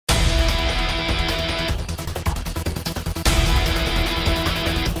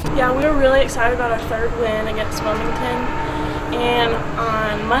Yeah, we were really excited about our third win against Wilmington. And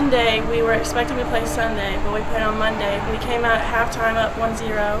on Monday, we were expecting to play Sunday, but we played on Monday. We came out at halftime up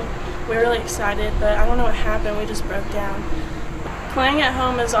 1-0. We were really excited, but I don't know what happened. We just broke down. Playing at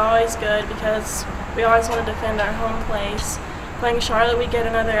home is always good because we always want to defend our home place. Playing Charlotte, we get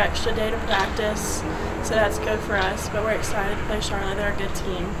another extra day to practice, so that's good for us. But we're excited to play Charlotte. They're a good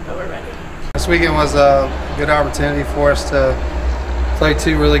team, but we're ready. This weekend was a good opportunity for us to play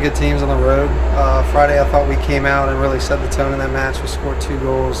two really good teams on the road. Friday, I thought we came out and really set the tone in that match. We scored 2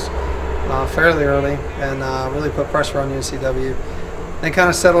 goals fairly early and really put pressure on UNCW. They kind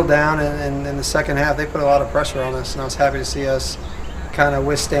of settled down, and in the second half, they put a lot of pressure on us, and I was happy to see us kind of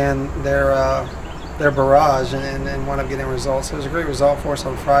withstand their barrage and wound up getting results. It was a great result for us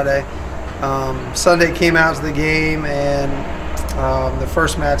on Friday. Sunday came out to the game, and the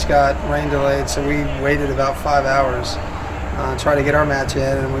first match got rain delayed, so we waited about 5 hours to try to get our match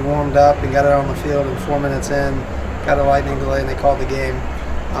in, and we warmed up and got it on the field, and 4 minutes in, got a lightning delay, and they called the game.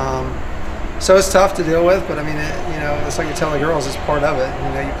 So it's tough to deal with, but I mean, it's like you tell the girls, it's part of it.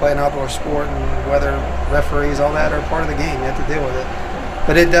 You play an outdoor sport, and weather, referees, all that are part of the game. You have to deal with it.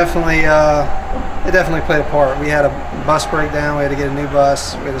 But it definitely played a part. We had a bus breakdown. We had to get a new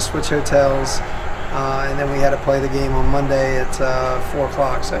bus. We had to switch hotels, and then we had to play the game on Monday at 4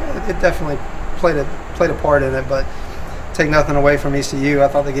 o'clock. So it definitely played a part in it. But take nothing away from ECU. I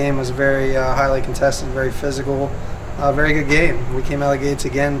thought the game was very highly contested, very physical. Very good game. We came out of the gates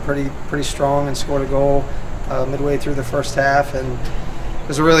again pretty strong and scored a goal midway through the first half, and it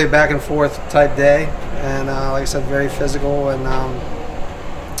was a really back and forth type day, and like I said, very physical, and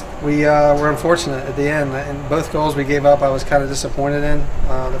we were unfortunate at the end. And both goals we gave up I was kind of disappointed in.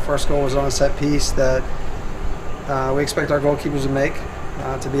 The first goal was on a set piece that we expect our goalkeepers to make,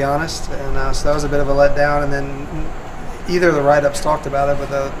 to be honest, and so that was a bit of a letdown. And then either of the write-ups talked about it,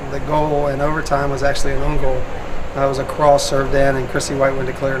 but the goal in overtime was actually an own goal. It was a cross served in, and Chrissy Whitewood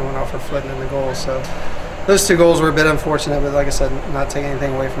declared and went off her foot in the goal. So those 2 goals were a bit unfortunate, but like I said, not taking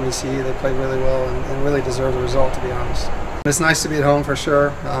anything away from ECU. They played really well and really deserved the result, to be honest. It's nice to be at home for sure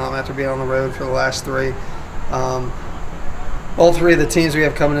after being on the road for the last 3. All 3 of the teams we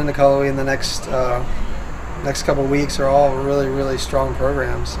have coming into Cullowhee in the next couple of weeks are all really strong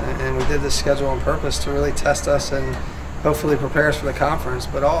programs, and we did this schedule on purpose to really test us and hopefully prepare us for the conference.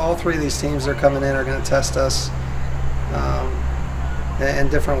 But all 3 of these teams that are coming in are going to test us in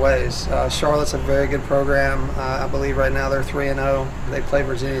different ways. Charlotte's a very good program. I believe right now they're 3-0. They play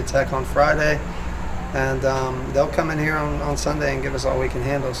Virginia Tech on Friday, and they'll come in here on Sunday and give us all we can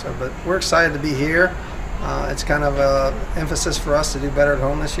handle. So, but we're excited to be here. It's kind of an emphasis for us to do better at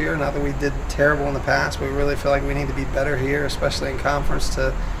home this year. Not that we did terrible in the past, but we really feel like we need to be better here, especially in conference,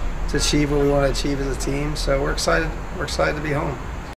 to achieve what we want to achieve as a team. So we're excited. We're excited to be home.